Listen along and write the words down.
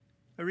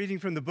A reading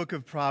from the book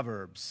of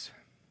Proverbs.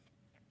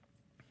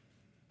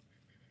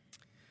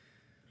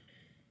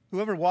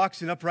 Whoever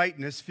walks in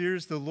uprightness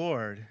fears the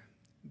Lord,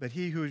 but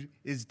he who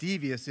is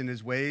devious in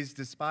his ways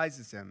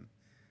despises him.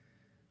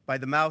 By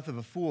the mouth of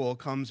a fool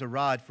comes a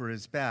rod for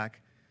his back,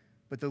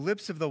 but the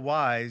lips of the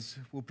wise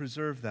will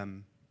preserve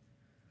them.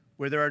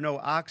 Where there are no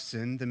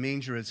oxen, the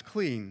manger is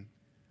clean,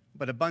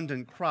 but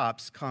abundant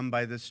crops come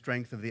by the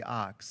strength of the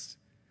ox.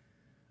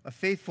 A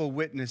faithful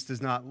witness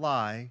does not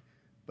lie,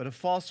 but a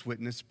false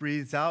witness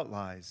breathes out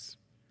lies.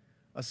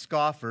 A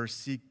scoffer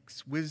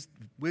seeks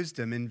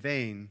wisdom in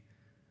vain,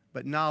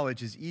 but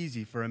knowledge is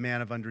easy for a man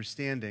of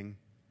understanding.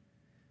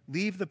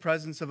 Leave the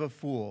presence of a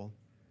fool,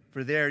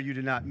 for there you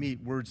do not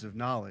meet words of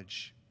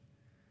knowledge.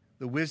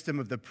 The wisdom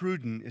of the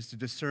prudent is to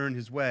discern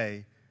his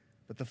way,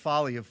 but the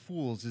folly of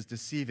fools is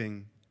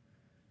deceiving.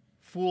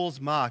 Fools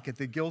mock at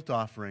the guilt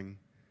offering,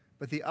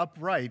 but the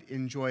upright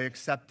enjoy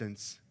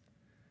acceptance.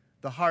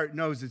 The heart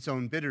knows its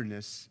own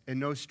bitterness, and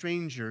no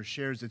stranger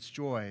shares its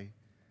joy.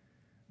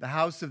 The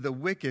house of the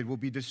wicked will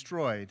be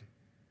destroyed,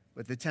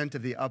 but the tent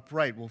of the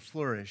upright will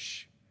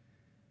flourish.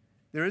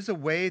 There is a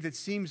way that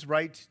seems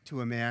right to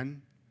a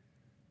man,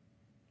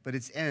 but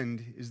its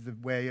end is the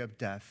way of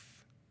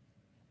death.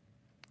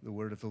 The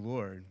word of the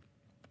Lord.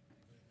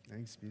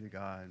 Thanks be to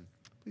God.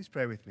 Please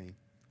pray with me.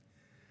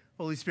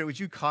 Holy Spirit, would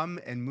you come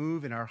and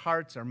move in our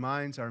hearts, our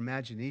minds, our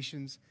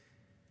imaginations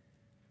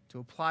to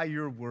apply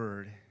your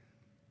word,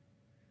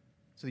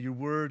 so your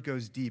word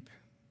goes deep,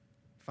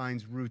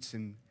 finds roots,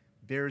 and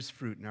bears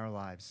fruit in our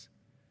lives.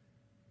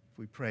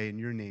 We pray in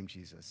your name,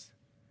 Jesus.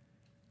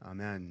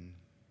 Amen.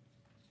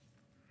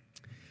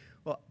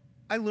 Well,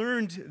 I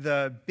learned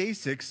the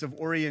basics of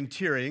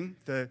orienteering,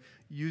 the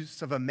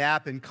use of a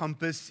map and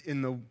compass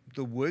in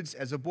the woods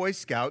as a Boy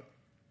Scout.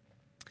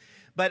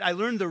 But I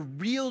learned the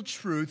real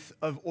truth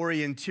of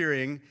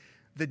orienteering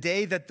the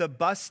day that the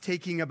bus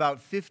taking about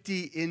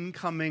 50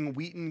 incoming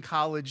Wheaton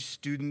College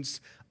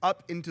students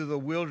up into the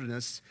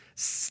wilderness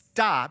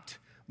stopped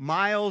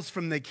miles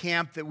from the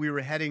camp that we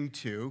were heading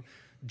to,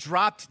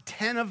 dropped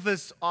 10 of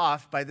us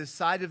off by the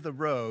side of the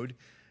road,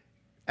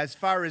 as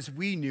far as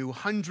we knew,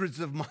 hundreds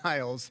of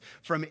miles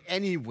from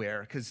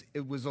anywhere, because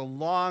it was a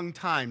long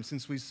time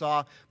since we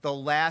saw the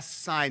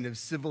last sign of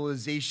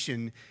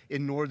civilization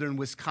in northern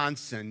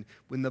Wisconsin.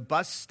 When the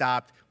bus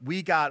stopped,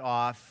 we got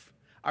off.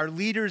 Our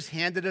leaders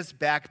handed us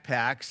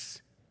backpacks,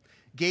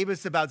 gave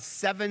us about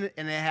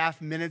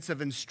 7.5 minutes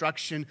of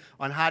instruction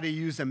on how to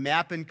use a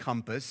map and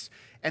compass,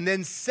 and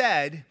then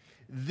said,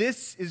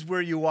 this is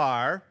where you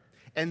are,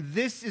 and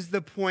this is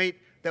the point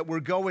that we're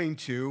going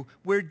to,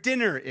 where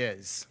dinner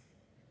is.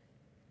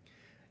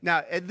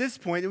 Now, at this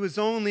point, it was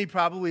only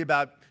probably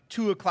about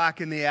 2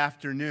 o'clock in the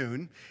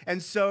afternoon,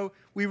 and so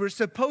we were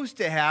supposed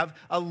to have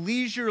a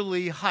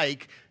leisurely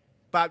hike,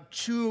 about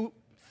 2-3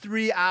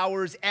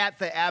 hours at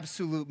the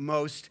absolute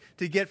most,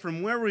 to get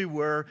from where we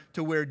were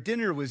to where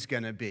dinner was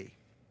going to be.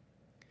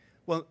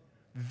 Well,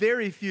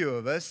 very few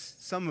of us,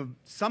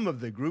 some of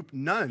the group,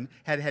 none,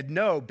 had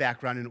no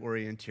background in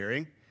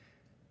orienteering.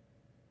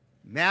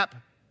 Map,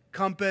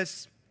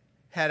 compass,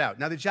 head out.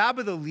 Now, the job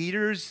of the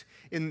leaders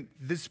in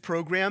this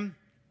program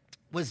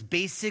was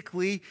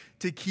basically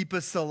to keep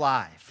us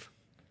alive.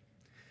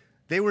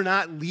 They were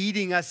not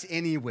leading us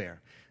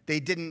anywhere. They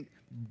didn't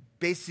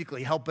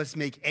basically help us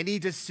make any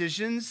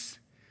decisions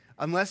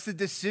unless the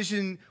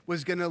decision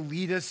was going to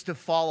lead us to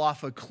fall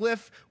off a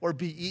cliff or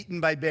be eaten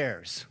by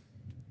bears.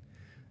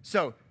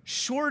 So,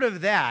 short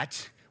of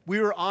that, we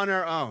were on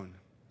our own.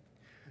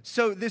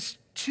 So this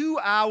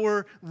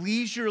 2-hour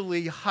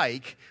leisurely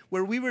hike,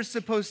 where we were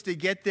supposed to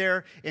get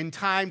there in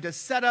time to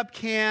set up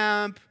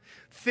camp,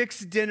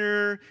 fix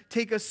dinner,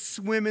 take a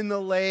swim in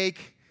the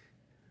lake,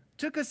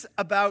 took us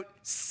about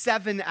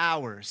 7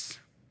 hours.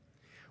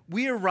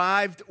 We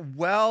arrived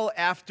well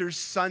after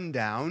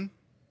sundown,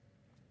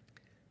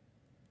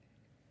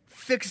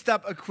 fixed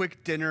up a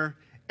quick dinner,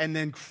 and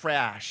then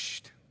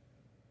crashed.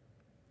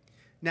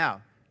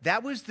 Now,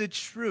 that was the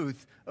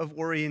truth of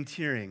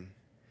orienteering.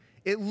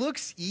 It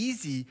looks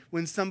easy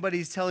when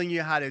somebody's telling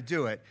you how to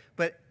do it,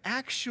 but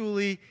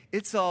actually,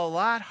 it's a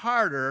lot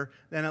harder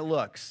than it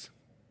looks.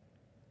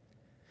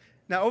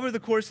 Now, over the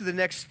course of the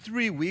next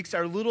 3 weeks,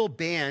 our little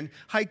band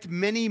hiked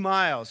many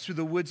miles through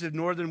the woods of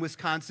northern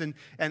Wisconsin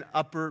and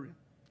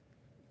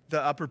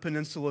the upper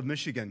peninsula of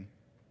Michigan.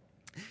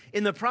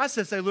 In the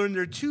process, I learned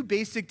there are 2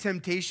 basic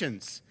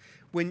temptations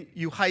when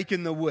you hike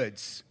in the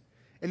woods.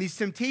 And these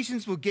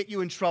temptations will get you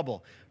in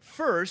trouble.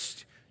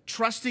 First,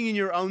 trusting in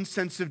your own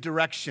sense of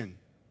direction.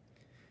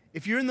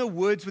 If you're in the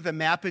woods with a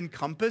map and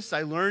compass,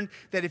 I learned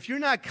that if you're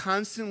not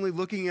constantly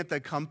looking at the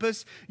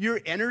compass,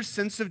 your inner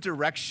sense of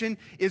direction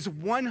is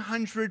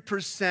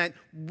 100%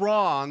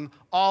 wrong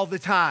all the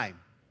time.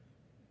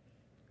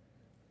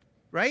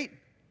 Right?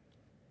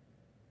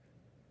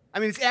 I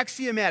mean, it's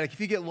axiomatic. If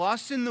you get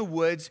lost in the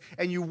woods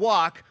and you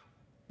walk,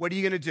 what are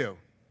you going to do?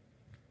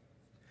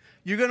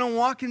 You're going to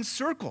walk in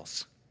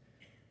circles.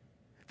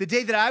 The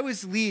day that I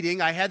was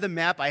leading, I had the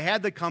map, I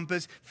had the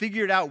compass,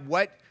 figured out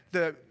what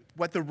the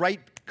right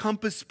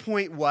compass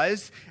point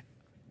was,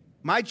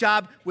 My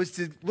job was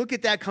to look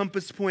at that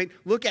compass point,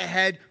 look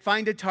ahead,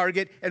 find a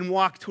target, and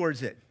walk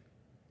towards it.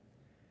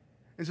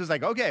 And so it's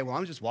like, okay, well,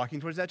 I'm just walking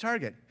towards that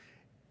target.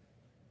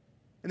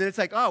 And then it's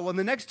like, oh, well,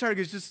 the next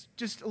target is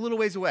just a little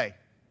ways away.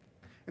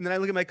 And then I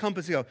look at my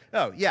compass and go,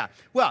 oh, yeah.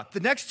 Well, the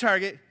next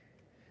target,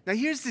 now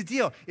here's the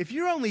deal. If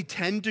you're only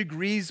 10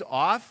 degrees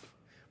off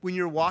when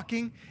you're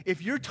walking,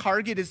 if your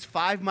target is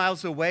 5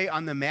 miles away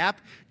on the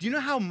map, do you know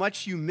how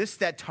much you miss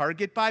that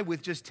target by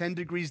with just 10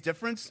 degrees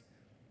difference?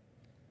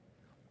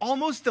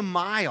 Almost a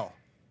mile.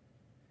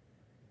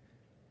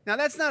 Now,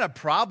 that's not a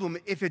problem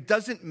if it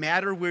doesn't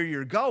matter where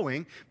you're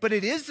going, but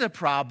it is a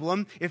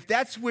problem if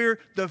that's where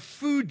the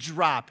food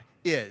drop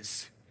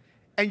is.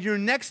 And your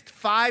next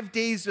 5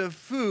 days of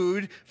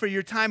food for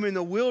your time in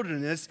the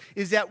wilderness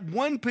is at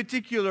one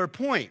particular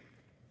point.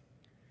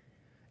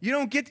 You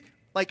don't get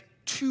like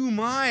 2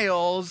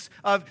 miles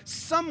of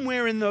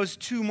somewhere in those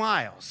 2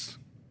 miles.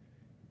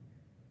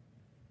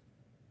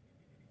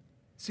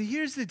 So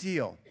here's the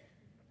deal.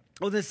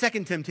 Well, the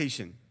second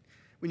temptation,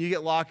 when you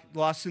get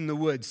lost in the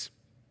woods,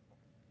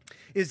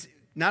 is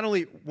not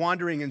only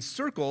wandering in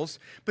circles,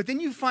 but then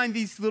you find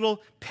these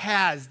little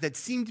paths that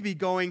seem to be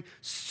going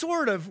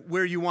sort of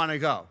where you want to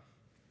go,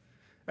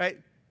 right?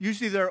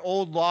 Usually they're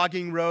old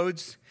logging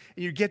roads,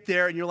 and you get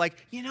there and you're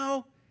like,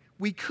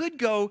 we could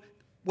go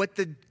what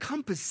the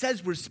compass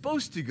says we're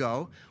supposed to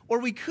go, or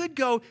we could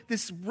go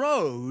this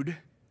road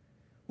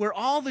where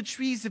all the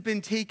trees have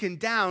been taken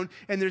down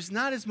and there's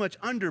not as much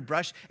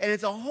underbrush, and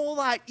it's a whole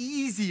lot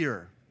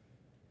easier.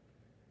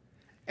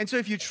 And so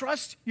if you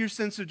trust your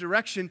sense of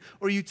direction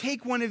or you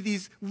take one of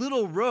these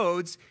little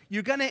roads,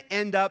 you're going to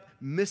end up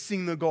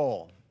missing the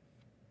goal.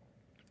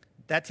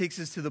 That takes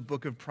us to the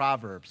book of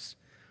Proverbs.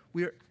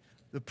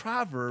 The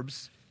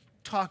Proverbs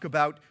talk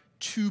about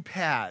 2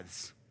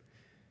 paths.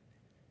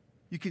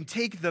 You can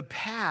take the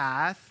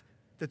path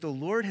that the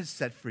Lord has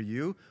set for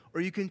you,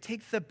 or you can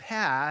take the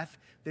path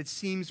that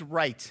seems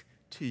right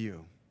to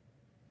you.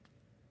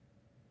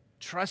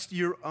 Trust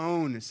your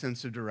own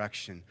sense of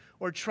direction,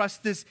 or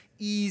trust this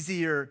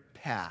easier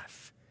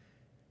path.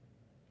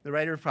 The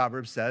writer of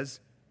Proverbs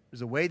says,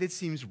 there's a way that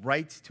seems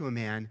right to a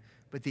man,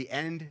 but the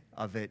end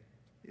of it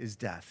is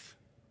death.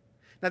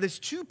 Now, this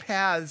 2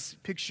 paths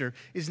picture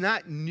is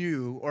not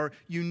new or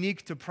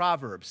unique to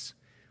Proverbs.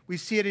 We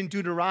see it in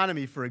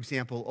Deuteronomy, for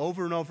example,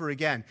 over and over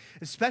again,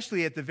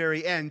 especially at the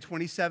very end,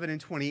 27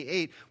 and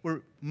 28,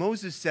 where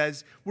Moses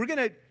says, we're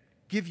going to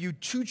give you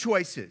 2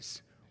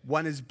 choices.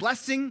 One is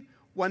blessing,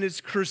 one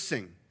is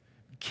cursing.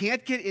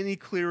 Can't get any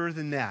clearer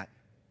than that.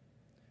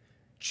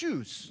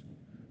 Choose.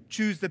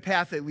 Choose the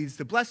path that leads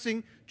to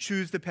blessing.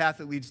 Choose the path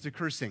that leads to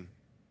cursing.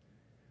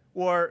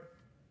 Or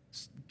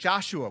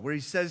Joshua, where he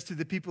says to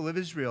the people of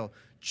Israel,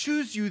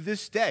 choose you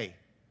this day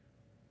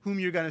whom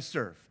you're going to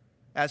serve.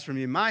 As for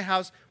me and my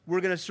house,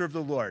 we're going to serve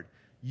the Lord.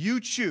 You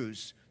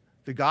choose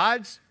the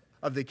gods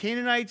of the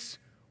Canaanites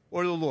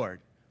or the Lord.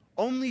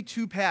 Only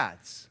 2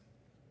 paths.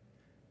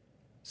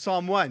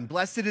 Psalm 1,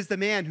 blessed is the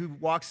man who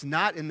walks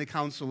not in the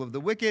counsel of the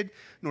wicked,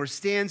 nor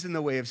stands in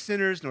the way of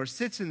sinners, nor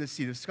sits in the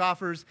seat of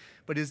scoffers,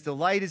 but his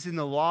delight is in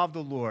the law of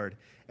the Lord,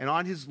 and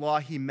on his law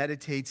he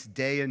meditates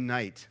day and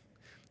night.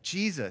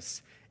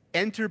 Jesus,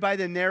 enter by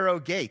the narrow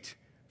gate,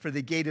 for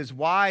the gate is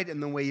wide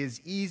and the way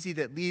is easy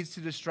that leads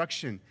to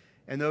destruction,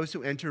 and those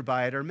who enter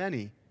by it are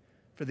many.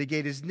 For the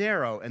gate is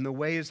narrow and the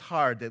way is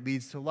hard that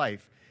leads to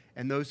life,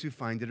 and those who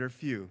find it are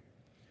few.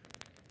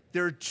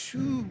 There are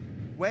 2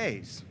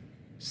 ways.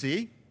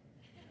 See?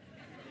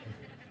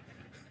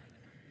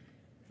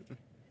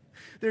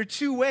 There are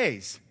 2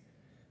 ways.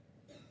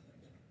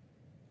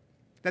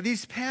 Now,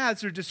 these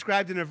paths are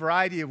described in a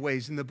variety of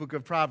ways in the book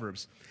of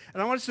Proverbs.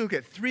 And I want us to look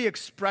at 3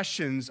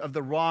 expressions of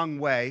the wrong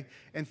way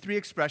and 3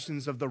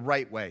 expressions of the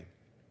right way.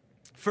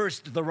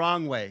 First, the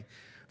wrong way.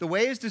 The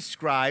way is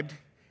described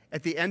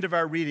at the end of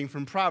our reading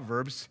from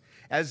Proverbs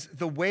as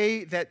the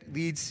way that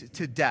leads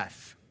to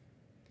death.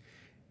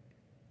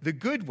 The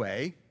good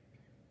way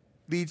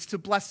leads to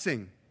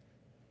blessing,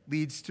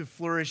 leads to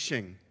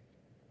flourishing.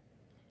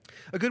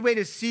 A good way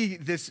to see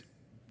this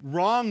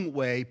wrong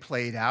way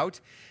played out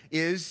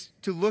is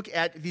to look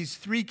at these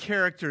 3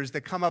 characters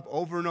that come up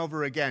over and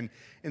over again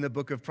in the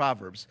book of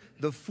Proverbs: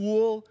 the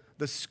fool,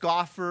 the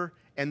scoffer,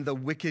 and the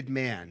wicked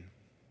man.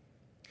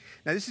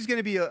 Now, this is going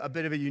to be a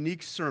bit of a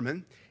unique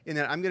sermon in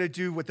that I'm going to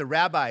do what the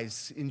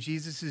rabbis in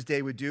Jesus'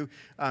 day would do.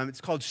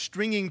 It's called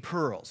stringing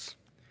pearls.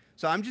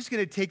 So I'm just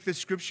going to take the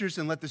scriptures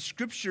and let the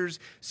scriptures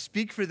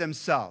speak for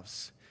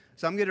themselves.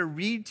 So I'm going to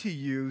read to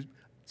you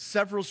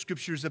several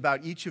scriptures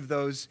about each of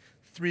those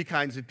 3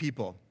 kinds of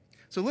people.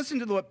 So listen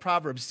to what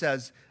Proverbs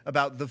says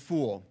about the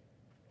fool.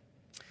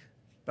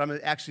 But I'm going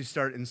to actually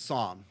start in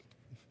Psalm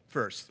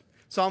first.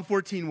 Psalm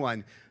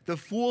 14:1. The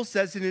fool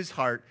says in his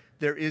heart,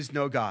 there is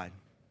no God.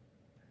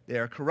 They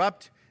are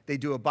corrupt. They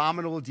do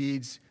abominable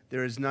deeds.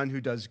 There is none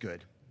who does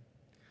good.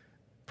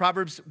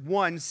 Proverbs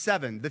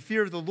 1:7. The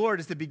fear of the Lord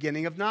is the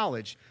beginning of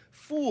knowledge.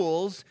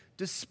 Fools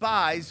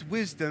despise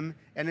wisdom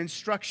and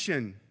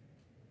instruction.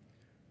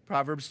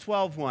 Proverbs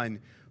 12:1.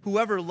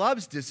 Whoever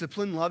loves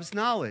discipline loves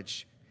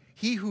knowledge.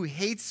 He who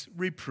hates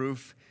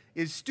reproof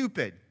is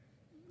stupid.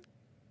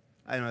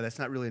 I know that's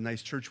not really a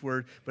nice church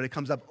word, but it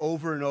comes up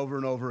over and over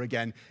and over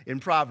again in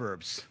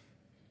Proverbs.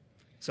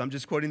 So I'm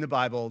just quoting the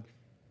Bible.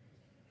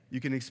 You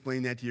can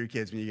explain that to your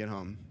kids when you get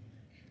home.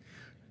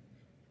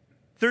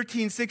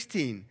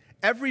 13:16,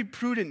 every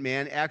prudent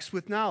man acts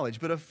with knowledge,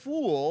 but a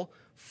fool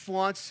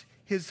flaunts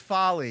his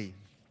folly.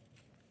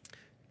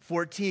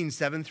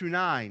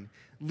 14:7-9,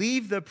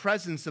 leave the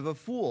presence of a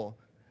fool,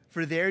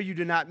 for there you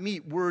do not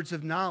meet words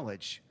of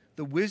knowledge.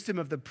 The wisdom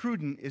of the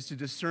prudent is to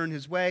discern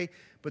his way,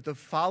 but the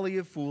folly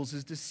of fools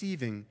is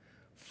deceiving.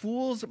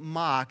 Fools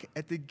mock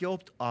at the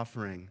guilt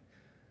offering.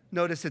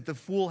 Notice that the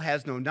fool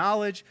has no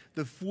knowledge,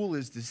 the fool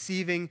is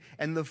deceiving,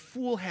 and the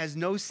fool has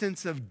no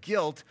sense of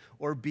guilt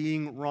or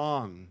being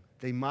wrong.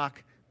 They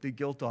mock the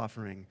guilt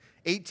offering.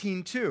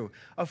 18:2,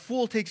 a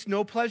fool takes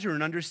no pleasure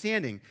in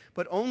understanding,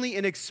 but only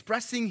in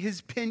expressing his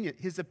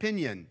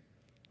opinion.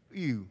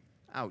 Ew,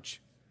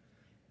 ouch.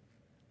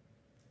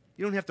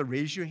 You don't have to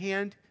raise your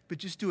hand, but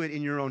just do it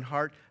in your own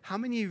heart. How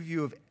many of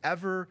you have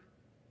ever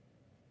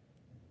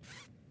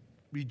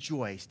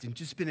rejoiced and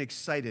just been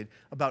excited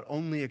about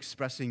only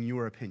expressing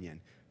your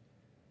opinion?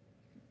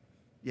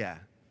 Yeah,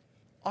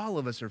 all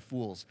of us are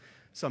fools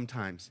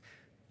sometimes.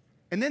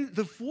 And then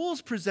the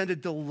fools present a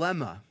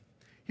dilemma.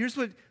 Here's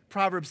what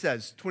Proverbs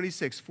says,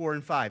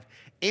 26:4-5.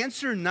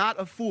 Answer not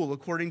a fool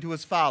according to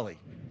his folly,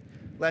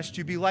 lest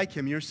you be like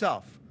him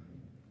yourself.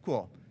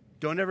 Cool.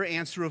 Don't ever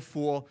answer a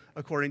fool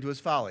according to his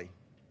folly.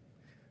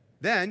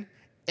 Then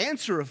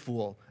answer a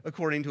fool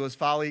according to his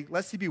folly,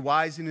 lest he be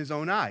wise in his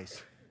own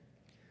eyes.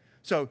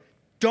 So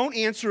don't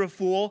answer a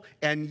fool,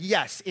 and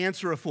yes,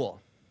 answer a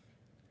fool.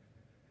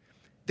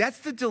 That's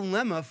the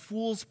dilemma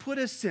fools put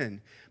us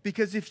in.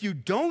 Because if you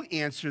don't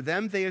answer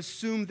them, they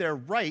assume they're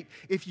right.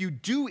 If you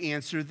do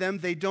answer them,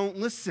 they don't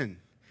listen.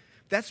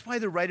 That's why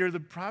the writer of the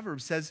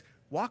Proverbs says,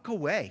 walk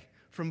away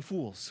from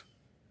fools.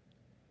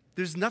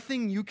 There's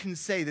nothing you can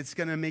say that's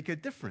going to make a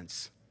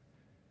difference.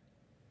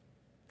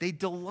 They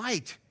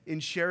delight in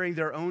sharing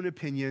their own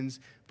opinions,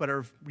 but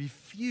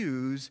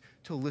refuse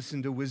to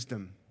listen to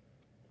wisdom.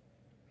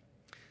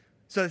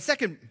 So the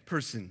second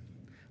person,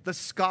 the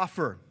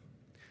scoffer.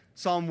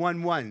 Psalm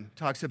 1:1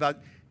 talks about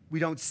we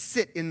don't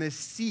sit in the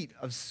seat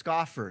of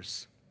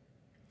scoffers.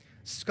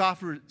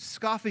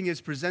 Scoffing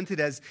is presented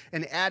as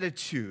an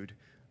attitude,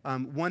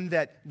 one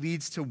that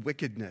leads to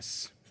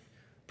wickedness.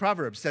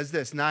 Proverbs says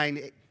this,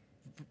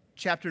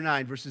 chapter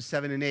 9, verses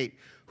 7 and 8.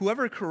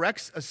 Whoever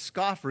corrects a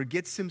scoffer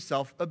gets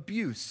himself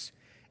abuse,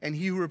 and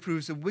he who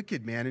reproves a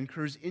wicked man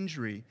incurs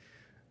injury.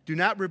 Do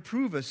not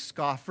reprove a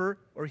scoffer,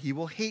 or he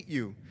will hate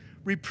you.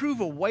 Reprove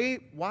a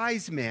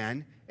wise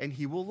man, and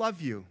he will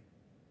love you.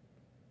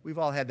 We've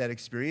all had that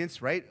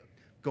experience, right?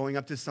 Going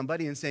up to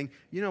somebody and saying,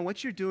 you know,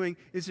 what you're doing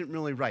isn't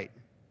really right.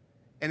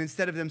 And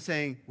instead of them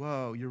saying,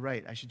 whoa, you're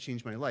right, I should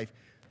change my life,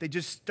 they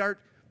just start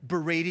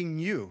berating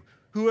you.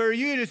 Who are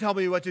you to tell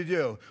me what to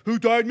do? Who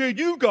died made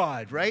you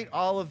God, right?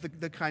 All of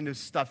the kind of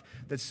stuff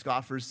that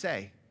scoffers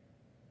say.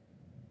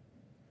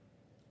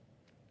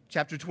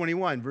 Chapter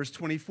 21, verse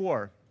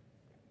 24.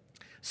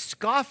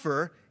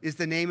 Scoffer is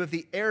the name of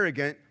the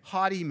arrogant,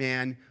 haughty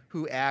man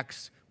who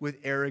acts with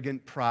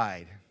arrogant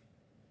pride.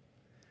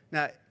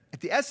 Now,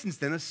 at the essence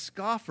then, a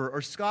scoffer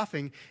or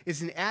scoffing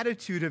is an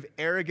attitude of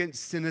arrogant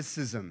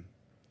cynicism.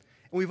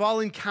 And we've all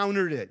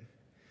encountered it.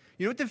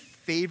 You know what the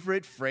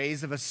favorite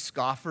phrase of a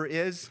scoffer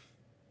is?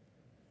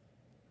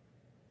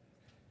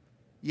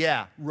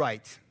 Yeah,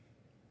 right.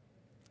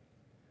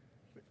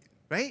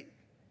 Right?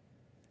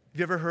 Have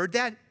you ever heard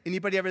that?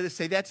 Anybody ever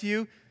say that to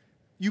you?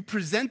 You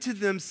present to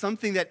them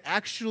something that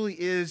actually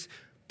is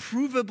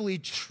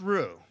provably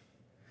true.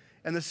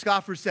 And the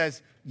scoffer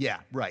says, yeah,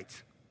 right.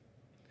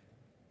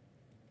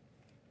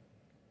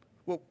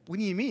 Well, what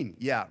do you mean?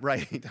 Yeah,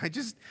 right. I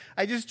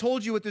just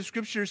told you what the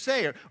scriptures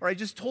say, or I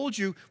just told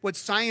you what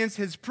science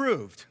has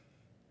proved.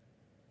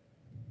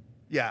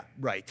 Yeah,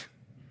 right.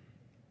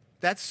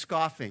 That's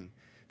scoffing.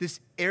 This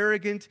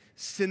arrogant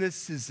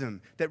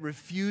cynicism that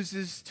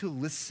refuses to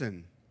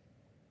listen.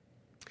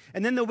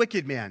 And then the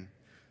wicked man.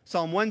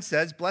 Psalm 1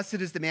 says, blessed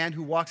is the man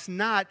who walks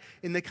not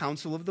in the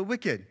counsel of the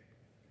wicked.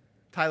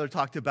 Tyler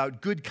talked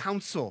about good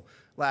counsel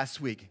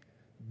last week.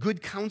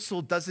 Good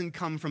counsel doesn't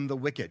come from the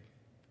wicked.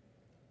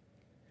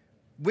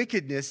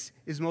 Wickedness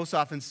is most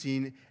often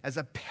seen as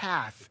a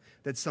path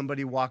that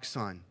somebody walks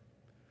on.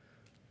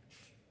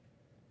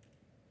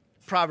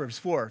 Proverbs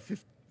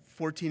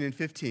 4:14 and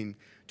 15.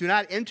 Do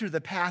not enter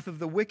the path of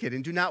the wicked,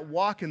 and do not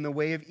walk in the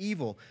way of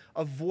evil.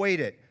 Avoid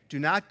it. Do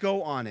not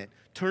go on it.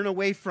 Turn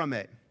away from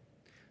it.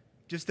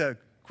 Just a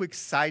quick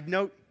side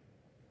note,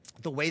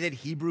 the way that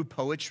Hebrew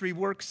poetry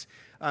works,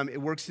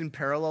 it works in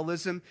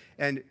parallelism,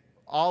 and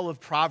all of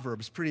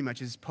Proverbs pretty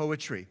much is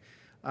poetry.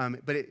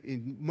 But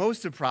in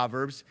most of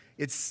Proverbs,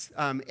 it's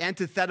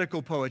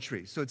antithetical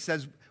poetry. So it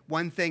says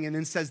one thing and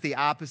then says the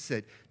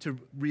opposite to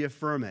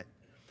reaffirm it.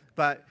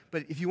 But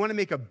if you want to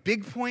make a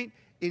big point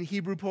in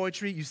Hebrew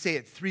poetry, you say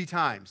it 3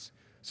 times.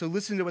 So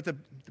listen to what the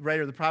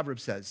writer of the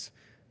Proverbs says.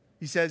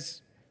 He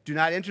says, do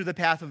not enter the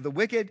path of the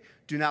wicked,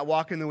 do not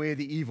walk in the way of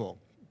the evil.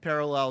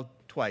 parallel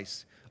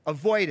twice.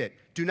 Avoid it.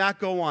 Do not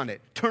go on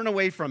it. Turn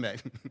away from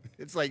it.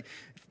 It's like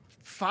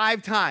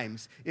 5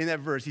 times in that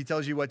verse he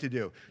tells you what to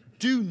do.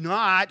 Do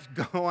not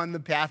go on the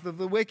path of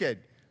the wicked,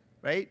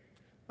 right?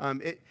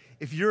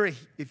 If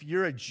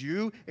you're a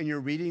Jew and you're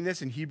reading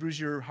this and Hebrew's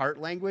your heart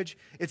language,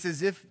 it's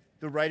as if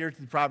the writer of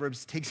the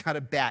Proverbs takes out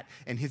a bat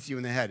and hits you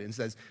in the head and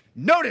says,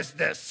 notice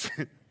this,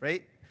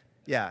 right?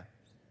 Yeah.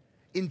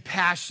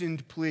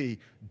 Impassioned plea,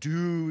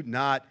 do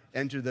not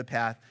enter the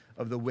path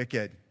of the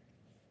wicked.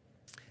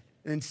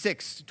 And then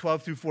 6,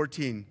 12 through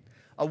 14.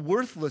 A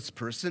worthless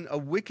person, a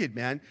wicked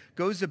man,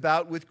 goes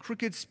about with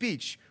crooked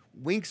speech,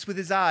 winks with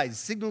his eyes,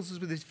 signals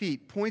with his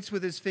feet, points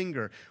with his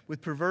finger,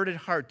 with perverted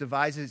heart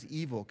devises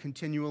evil,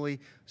 continually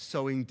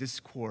sowing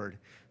discord.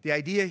 The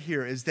idea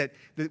here is that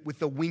with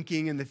the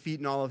winking and the feet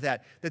and all of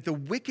that the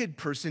wicked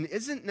person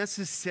isn't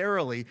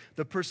necessarily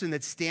the person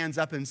that stands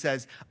up and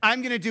says,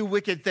 I'm going to do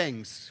wicked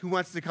things. Who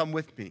wants to come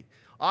with me?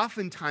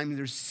 Oftentimes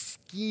there's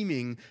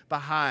scheming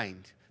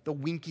behind the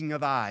winking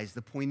of eyes,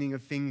 the pointing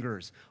of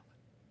fingers,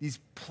 these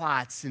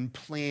plots and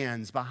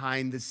plans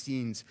behind the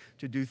scenes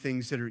to do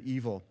things that are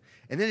evil.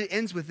 And then it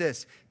ends with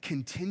this,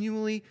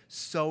 continually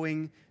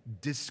sowing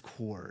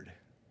discord.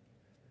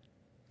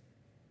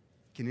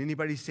 Can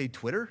anybody say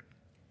Twitter?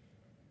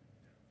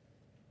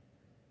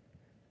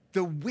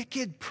 The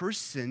wicked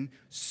person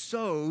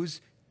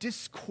sows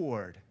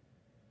discord.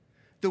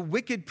 The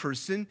wicked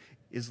person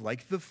is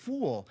like the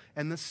fool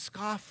and the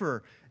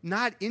scoffer,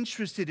 not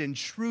interested in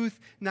truth,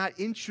 not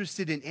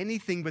interested in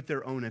anything but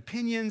their own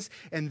opinions,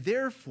 and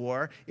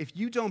therefore, if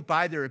you don't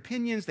buy their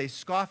opinions, they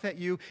scoff at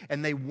you,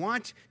 and they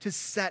want to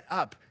set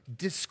up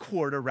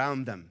discord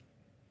around them.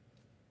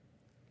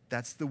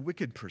 That's the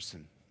wicked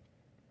person.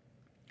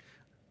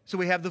 So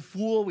we have the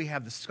fool, we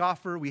have the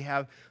scoffer, we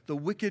have the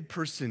wicked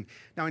person.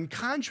 Now, in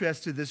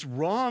contrast to this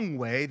wrong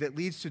way that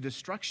leads to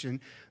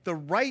destruction, the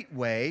right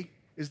way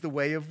is the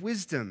way of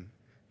wisdom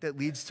that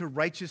leads to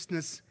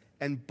righteousness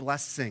and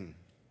blessing.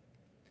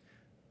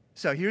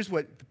 So here's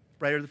what the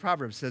writer of the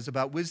Proverbs says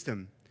about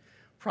wisdom.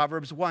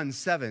 Proverbs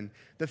 1:7,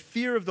 the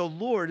fear of the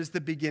Lord is the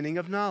beginning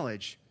of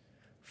knowledge.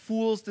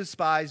 Fools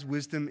despise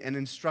wisdom and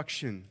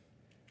instruction.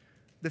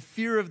 The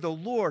fear of the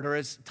Lord, or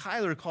as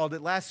Tyler called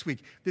it last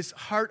week, this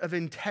heart of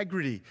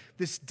integrity,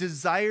 this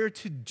desire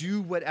to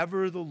do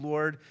whatever the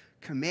Lord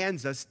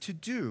commands us to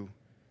do,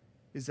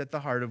 is at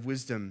the heart of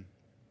wisdom.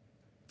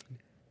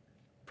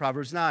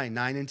 Proverbs 9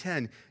 and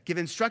 10. Give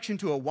instruction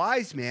to a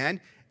wise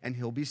man, and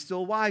he'll be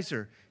still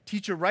wiser.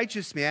 Teach a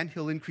righteous man,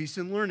 he'll increase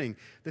in learning.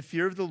 The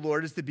fear of the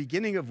Lord is the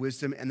beginning of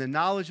wisdom, and the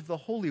knowledge of the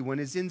Holy One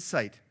is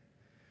insight.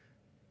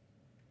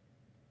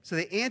 So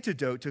the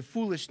antidote to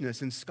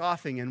foolishness and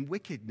scoffing and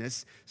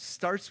wickedness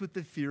starts with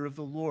the fear of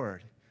the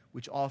Lord,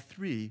 which all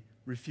three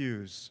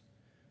refuse.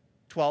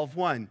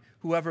 12:1.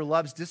 Whoever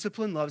loves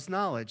discipline loves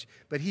knowledge,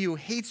 but he who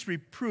hates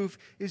reproof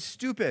is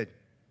stupid.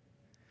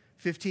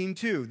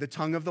 15:2, the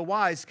tongue of the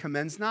wise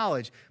commends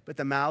knowledge, but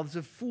the mouths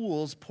of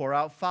fools pour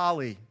out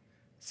folly.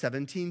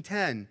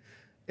 17:10,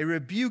 a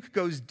rebuke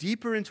goes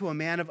deeper into a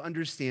man of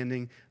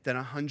understanding than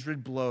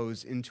 100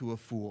 blows into a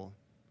fool.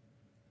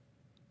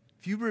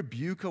 If you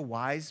rebuke a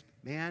wise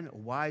man, a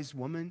wise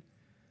woman,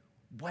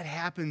 what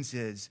happens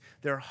is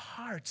their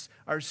hearts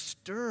are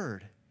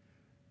stirred.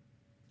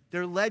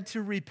 They're led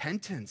to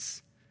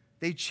repentance.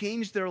 They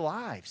change their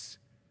lives.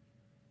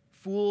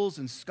 Fools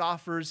and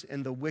scoffers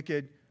and the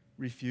wicked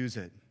refuse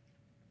it.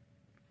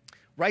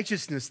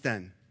 Righteousness,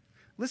 then.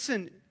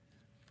 Listen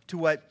to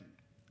what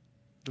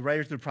the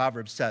writer of the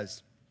Proverbs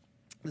says.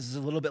 This is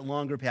a little bit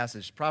longer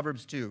passage.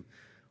 Proverbs 2,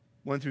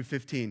 1 through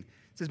 15.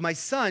 It says, my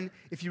son,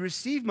 if you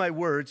receive my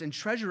words and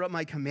treasure up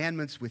my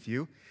commandments with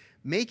you,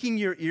 making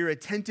your ear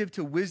attentive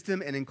to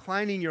wisdom and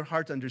inclining your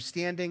heart to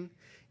understanding,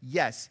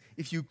 yes,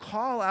 if you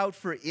call out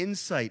for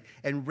insight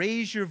and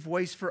raise your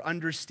voice for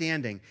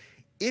understanding,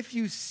 if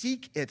you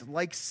seek it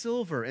like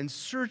silver and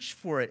search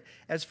for it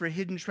as for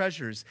hidden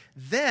treasures,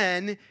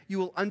 then you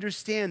will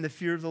understand the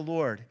fear of the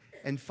Lord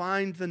and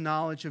find the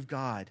knowledge of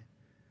God.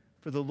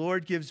 For the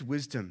Lord gives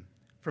wisdom.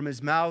 From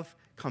his mouth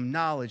come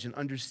knowledge and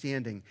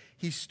understanding.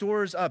 He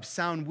stores up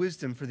sound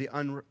wisdom for the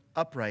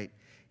upright.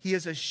 He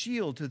is a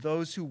shield to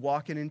those who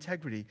walk in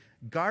integrity,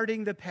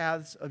 guarding the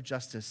paths of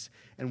justice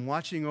and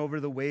watching over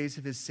the ways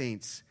of his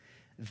saints.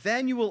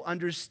 Then you will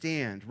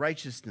understand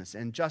righteousness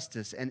and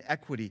justice and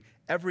equity,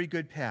 every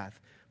good path.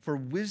 For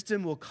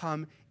wisdom will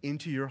come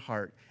into your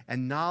heart,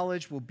 and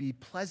knowledge will be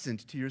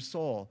pleasant to your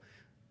soul.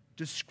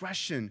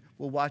 Discretion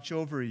will watch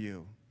over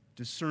you.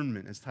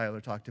 Discernment, as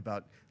Tyler talked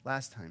about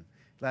last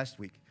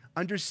week.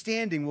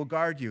 Understanding will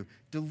guard you,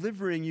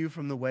 delivering you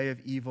from the way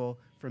of evil,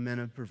 from men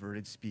of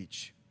perverted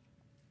speech.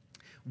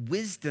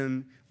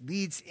 Wisdom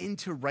leads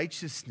into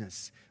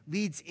righteousness,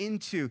 leads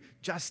into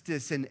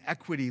justice and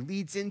equity,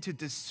 leads into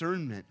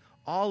discernment,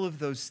 all of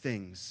those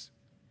things.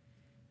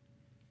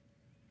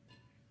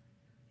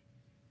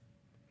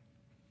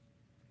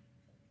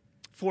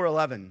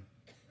 (4:11)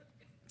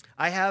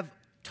 I have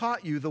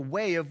taught you the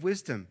way of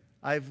wisdom.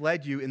 I have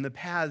led you in the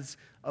paths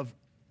of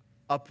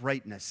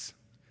uprightness.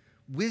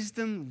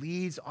 Wisdom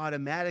leads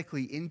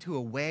automatically into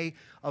a way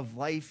of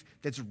life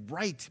that's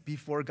right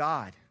before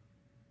God,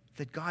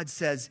 that God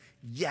says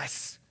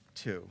yes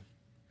to.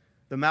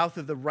 The mouth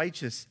of the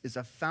righteous is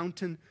a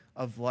fountain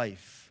of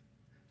life.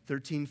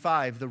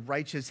 13:5, the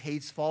righteous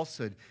hates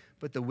falsehood,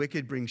 but the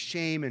wicked bring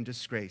shame and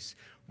disgrace.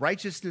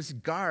 Righteousness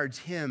guards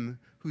him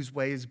whose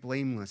way is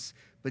blameless,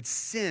 but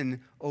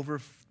sin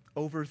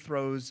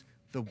overthrows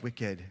the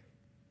wicked.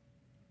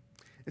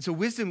 And so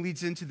wisdom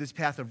leads into this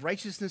path of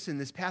righteousness, and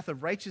this path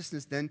of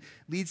righteousness then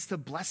leads to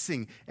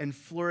blessing and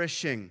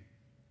flourishing.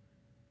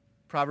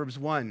 Proverbs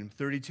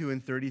 1:32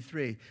 and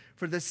 33.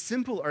 For the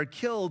simple are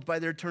killed by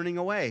their turning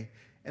away,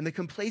 and the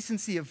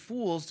complacency of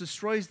fools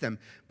destroys them.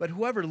 But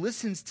whoever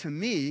listens to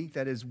me,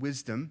 that is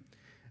wisdom,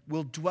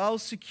 will dwell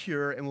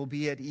secure and will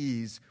be at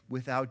ease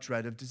without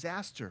dread of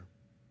disaster.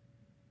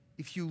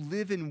 If you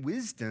live in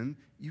wisdom,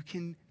 you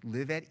can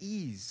live at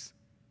ease.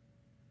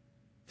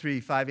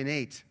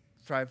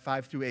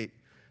 5 through 8.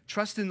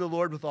 Trust in the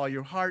Lord with all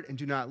your heart and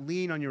do not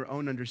lean on your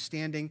own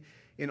understanding.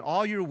 In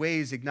all your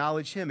ways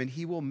acknowledge him, and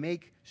he will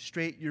make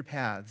straight your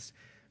paths.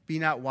 Be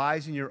not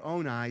wise in your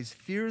own eyes.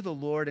 Fear the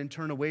Lord and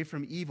turn away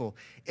from evil.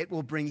 It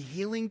will bring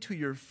healing to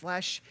your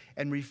flesh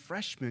and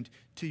refreshment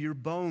to your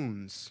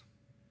bones.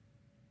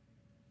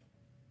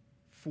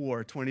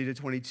 4:20 to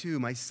 22.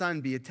 My son,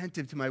 be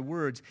attentive to my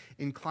words.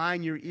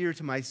 Incline your ear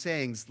to my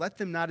sayings. Let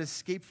them not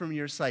escape from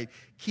your sight.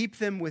 Keep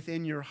them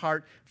within your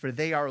heart, for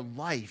they are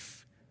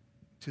life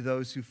to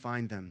those who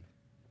find them,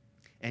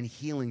 and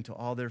healing to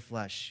all their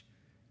flesh.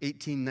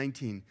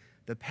 18:19.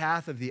 The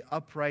path of the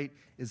upright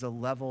is a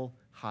level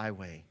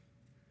highway.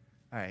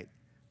 All right,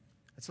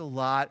 that's a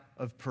lot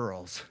of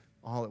pearls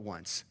all at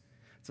once.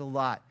 It's a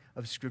lot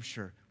of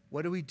scripture.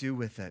 What do we do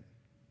with it?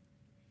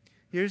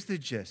 Here's the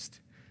gist.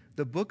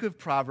 The book of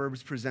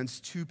Proverbs presents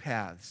two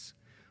paths.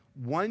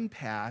 One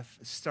path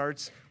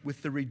starts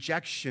with the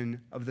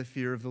rejection of the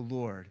fear of the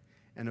Lord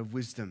and of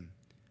wisdom.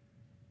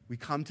 We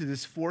come to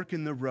this fork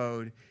in the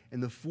road,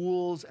 and the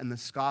fools and the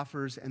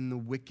scoffers and the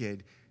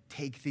wicked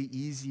take the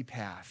easy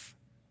path.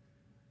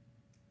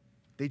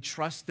 They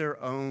trust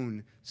their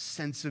own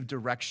sense of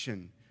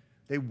direction.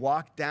 They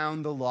walk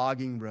down the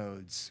logging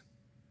roads,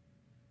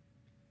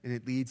 and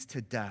it leads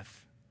to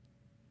death.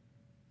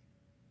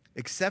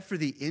 Except for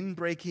the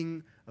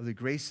inbreaking of the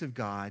grace of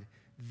God,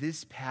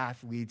 this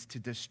path leads to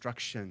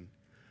destruction,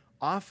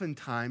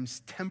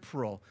 oftentimes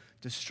temporal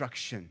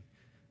destruction,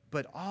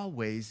 but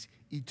always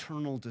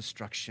eternal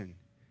destruction.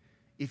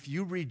 If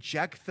you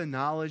reject the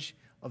knowledge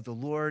of the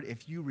Lord,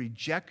 if you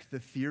reject the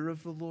fear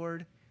of the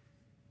Lord,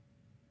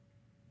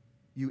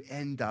 you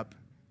end up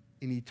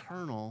in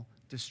eternal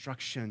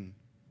destruction.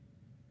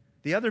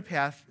 The other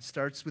path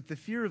starts with the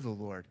fear of the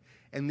Lord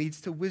and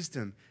leads to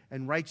wisdom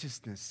and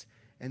righteousness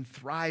and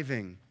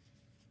thriving.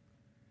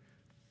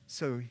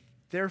 So,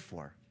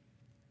 therefore,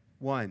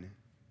 1,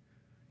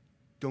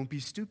 don't be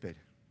stupid.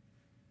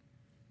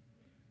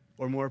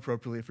 Or more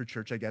appropriately for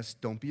church, I guess,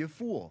 don't be a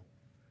fool.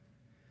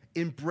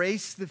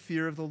 Embrace the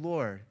fear of the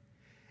Lord.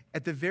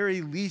 At the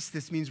very least,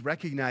 this means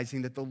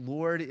recognizing that the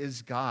Lord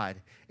is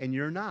God and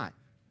you're not.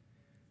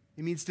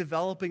 It means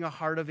developing a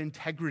heart of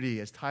integrity,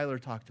 as Tyler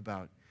talked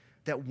about,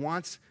 that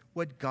wants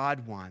what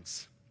God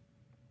wants.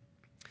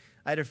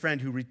 I had a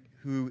friend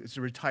who is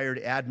a retired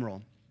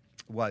admiral.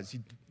 He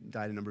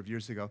died a number of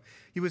years ago.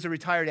 He was a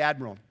retired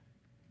admiral,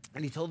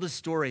 and he told this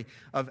story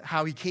of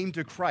how he came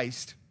to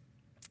Christ.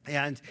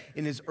 And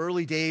in his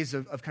early days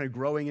of kind of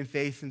growing in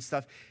faith and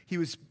stuff, he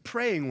was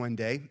praying one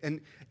day, and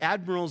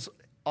admirals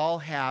all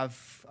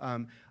have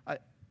an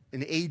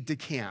aide de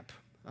camp,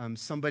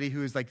 somebody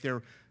who is like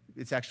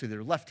it's actually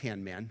their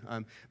left-hand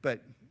man,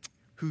 but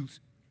who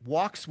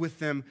walks with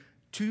them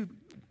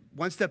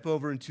one step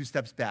over and 2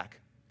 steps back.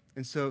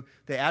 And so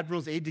the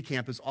admiral's aide de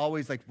camp is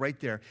always like right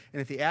there.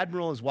 And if the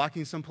admiral is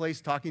walking someplace,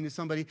 talking to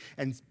somebody,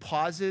 and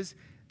pauses,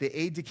 the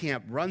aide de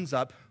camp runs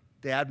up.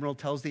 The admiral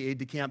tells the aide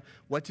de camp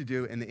what to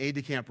do, and the aide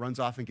de camp runs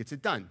off and gets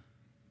it done.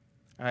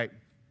 All right.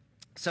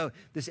 So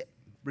this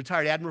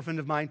retired admiral friend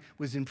of mine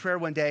was in prayer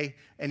one day,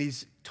 and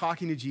he's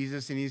talking to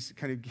Jesus, and he's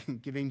kind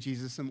of giving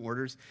Jesus some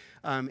orders,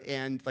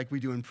 and like we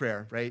do in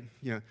prayer, right?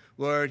 You know,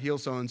 Lord, heal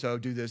so-and-so,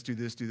 do this, do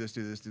this, do this,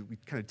 do this. We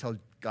kind of tell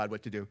God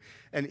what to do.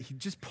 And he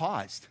just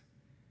paused.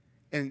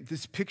 And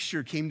this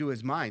picture came to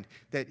his mind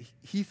that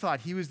he thought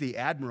he was the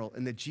admiral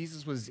and that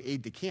Jesus was his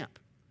aide de camp.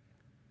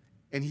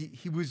 And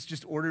he was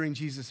just ordering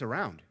Jesus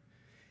around.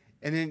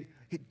 And then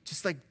it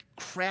just like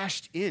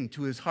crashed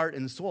into his heart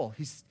and soul.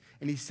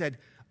 And he said,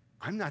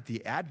 I'm not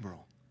the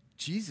admiral.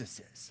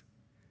 Jesus is.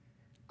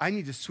 I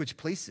need to switch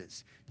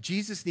places.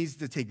 Jesus needs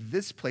to take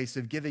this place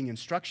of giving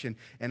instruction,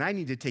 and I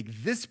need to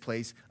take this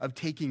place of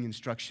taking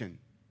instruction.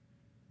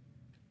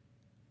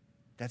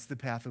 That's the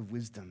path of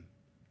wisdom.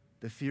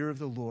 The fear of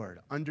the Lord,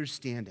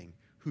 understanding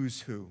who's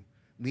who,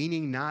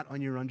 leaning not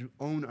on your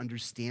own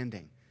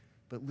understanding,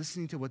 but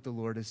listening to what the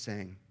Lord is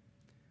saying.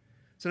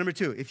 So number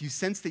 2, if you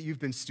sense that you've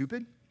been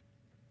stupid,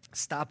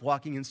 stop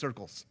walking in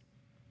circles.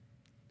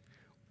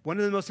 One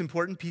of the most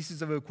important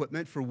pieces of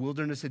equipment for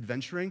wilderness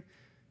adventuring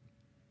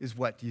is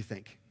what, do you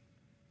think?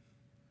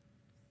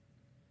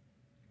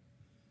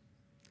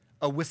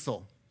 a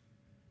whistle.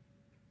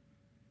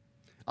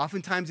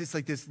 Oftentimes it's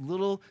like this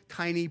little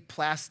tiny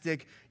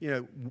plastic,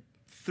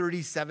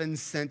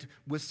 37-cent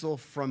whistle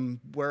from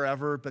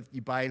wherever, but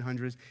you buy in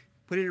hundreds.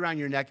 Put it around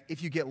your neck.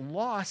 If you get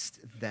lost,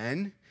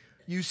 then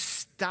you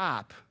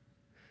stop.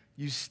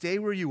 You stay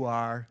where you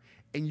are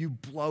and you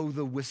blow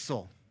the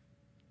whistle.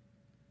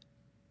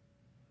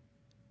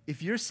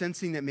 If you're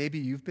sensing that maybe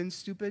you've been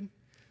stupid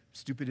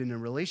in a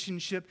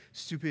relationship,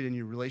 stupid in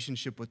your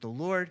relationship with the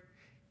Lord,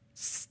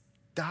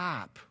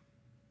 stop.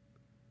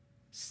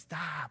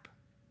 Stop.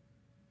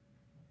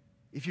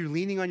 If you're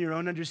leaning on your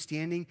own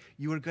understanding,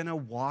 you are going to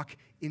walk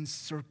in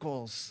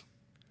circles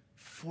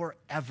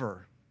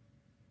forever.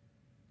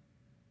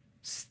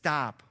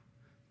 Stop.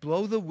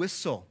 Blow the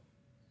whistle.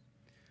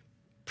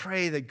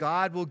 Pray that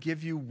God will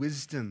give you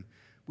wisdom,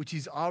 which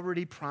he's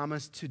already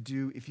promised to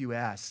do if you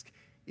ask.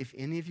 If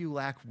any of you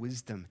lack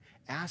wisdom,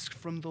 ask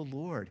from the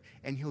Lord,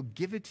 and he'll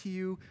give it to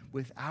you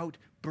without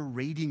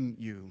berating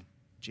you,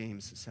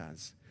 James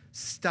says.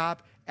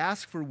 Stop,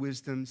 ask for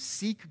wisdom,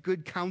 seek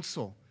good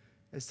counsel,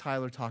 as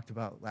Tyler talked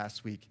about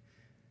last week.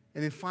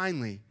 And then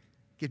finally,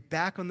 get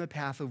back on the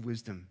path of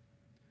wisdom,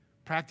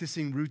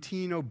 practicing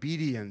routine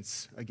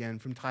obedience, again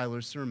from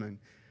Tyler's sermon.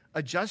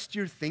 Adjust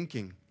your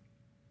thinking.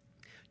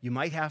 You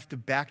might have to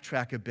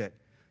backtrack a bit.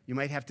 You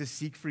might have to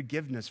seek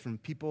forgiveness from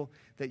people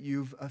that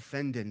you've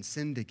offended and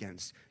sinned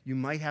against. You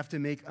might have to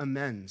make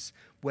amends.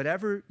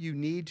 Whatever you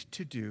need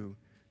to do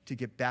to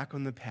get back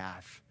on the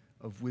path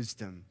of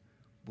wisdom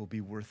will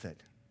be worth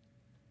it.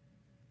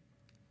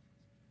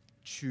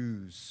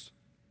 Choose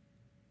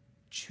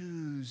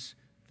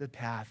the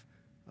path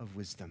of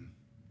wisdom.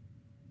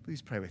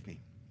 Please pray with me.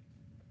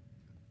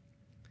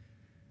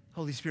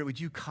 Holy Spirit, would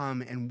you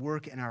come and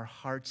work in our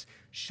hearts?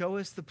 Show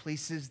us the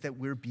places that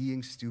we're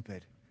being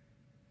stupid.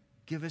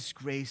 Give us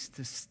grace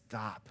to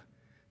stop,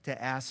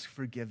 to ask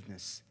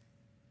forgiveness,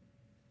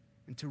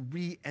 and to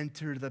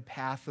re-enter the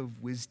path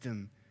of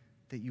wisdom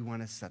that you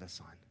want to set us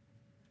on.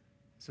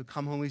 So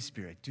come, Holy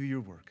Spirit, do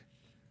your work.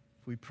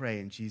 We pray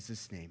in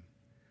Jesus' name.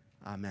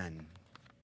 Amen.